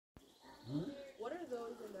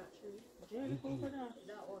Jelly coconut.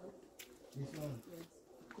 That one. This one? Yes.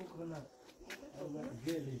 Coconut.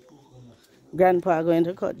 Jelly coconut. Grandpa going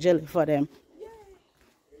to cut jelly for them.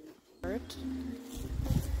 Yay.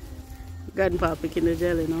 Grandpa picking the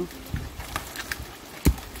jelly now.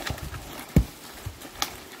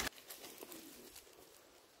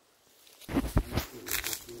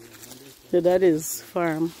 So that is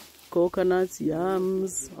farm. Coconuts,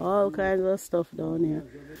 yams, all kinds of stuff down here.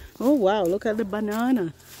 Oh wow, look at the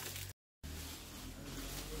banana.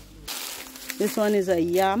 This one is a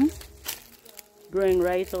yam growing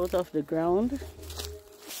right out of the ground.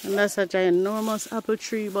 And that's such an enormous apple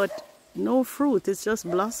tree, but no fruit, it's just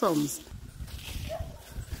blossoms.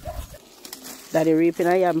 Daddy reaping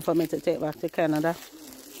a yam for me to take back to Canada.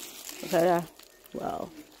 Look at that. Wow.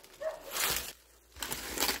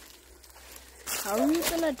 How are we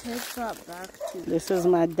gonna take that back to? This is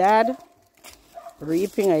my dad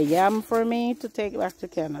reaping a yam for me to take back to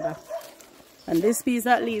Canada. And this piece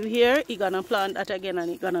that leave here, he gonna plant that again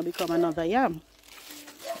and it gonna become another yam.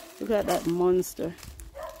 Look at that monster.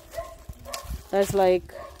 That's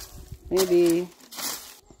like maybe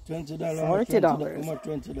 $20. $40. How much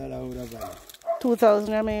 $20 would have value? 2,000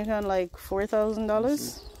 Jamaican, like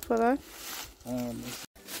 $4,000 for that.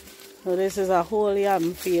 So this is a whole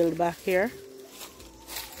yam field back here.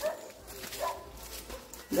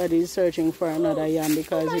 That is searching for another yam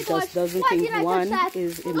because it just doesn't think one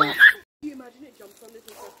is enough. Can you imagine it jumps on this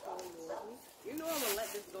and starts falling over? You know I'm gonna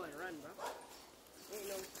let this go and run, bro. Ain't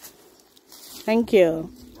no... Thank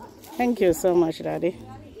you. Thank you so much, Daddy.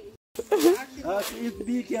 If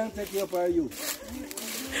B can take you up, are you?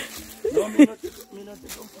 No, me not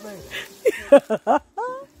complain.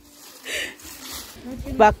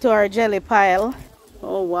 Back to our jelly pile.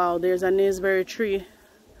 Oh wow, there's a naseberry tree.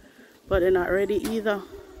 But they're not ready either.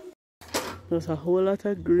 There's a whole lot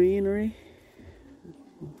of greenery.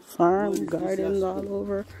 Farm, gardens all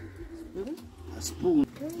over. A spoon.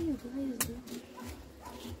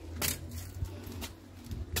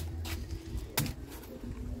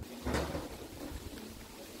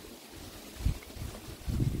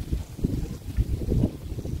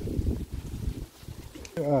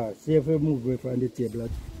 See if we move away from the table.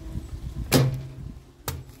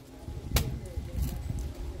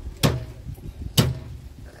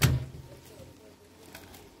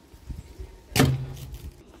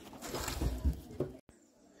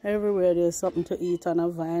 Everywhere there's something to eat on a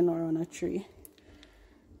vine or on a tree.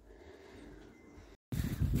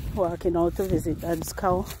 Walking out to visit Dad's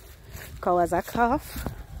cow. Cow has a calf.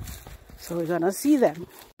 So we're gonna see them.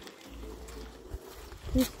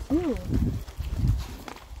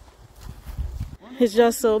 It's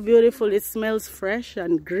just so beautiful. It smells fresh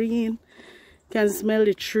and green. You can smell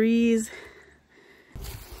the trees.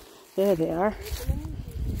 There they are.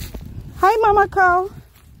 Hi, Mama Cow.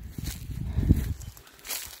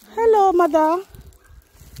 Hello, Mother.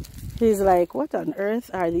 He's like, what on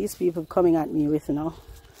earth are these people coming at me with now?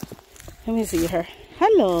 Let me see her.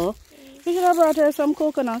 Hello. You should have brought her some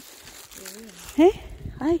coconut. Hey,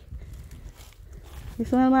 hi. You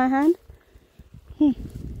smell my hand?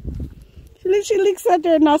 She licks at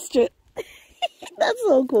her nostril. That's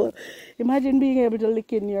so cool. Imagine being able to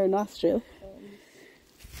lick in your nostril.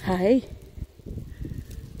 Hi.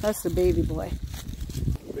 That's the baby boy.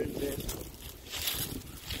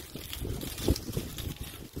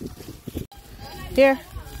 Here.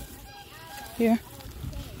 Here.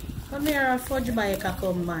 Come here, Fudgy Bike,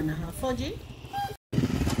 come man. Fudgy.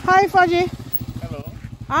 Hi, Fudgy. Hello.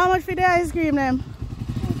 How much for the ice cream them?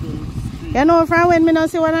 You know from when me not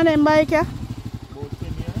see one of them bike here? About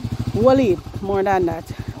 10 years. Whole heap, more than that.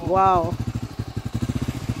 Oh. Wow.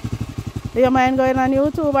 Do you mind going on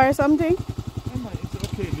YouTube or something? It's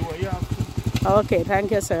okay, do what you have to. Okay,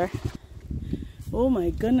 thank you, sir. Oh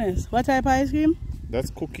my goodness. What type of ice cream? That's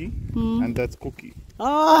cookie and that's cookie.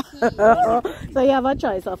 Oh, so you have a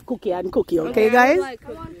choice of cookie and cookie, okay, guys? I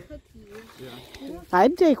want cookies. Yeah.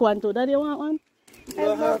 I'd take one too. Daddy, you want one?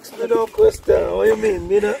 You ask me no question. What you mean?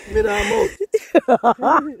 Me not mouth.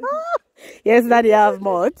 Yes, Daddy, I have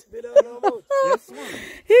mouth. Me not no mouth. Yes, man.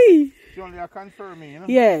 Hey. You only confirm me, you know?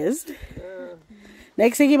 Yes.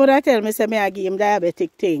 Next thing he would tell me, say me I give him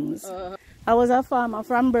diabetic things. I was a farmer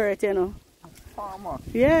from birth, you know. Farmer?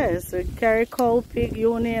 Yes, we carry cow, pig,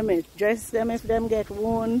 you name it. Dress them if them get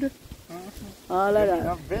wound. All of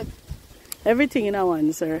that. Vet. Everything in a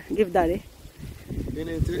one, sir. Give Daddy. You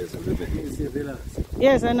need to use a little bit easier for last.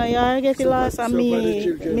 Yes, I know you get the last and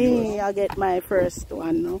the me, I get my first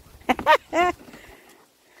one now.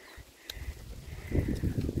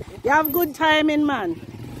 You have good timing, man.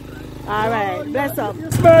 Alright, bless up.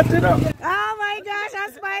 You're smart enough. Oh my gosh,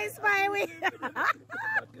 that's my spy.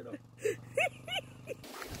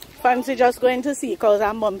 Fancy just going to see because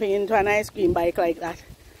I'm bumping into an ice cream bike like that.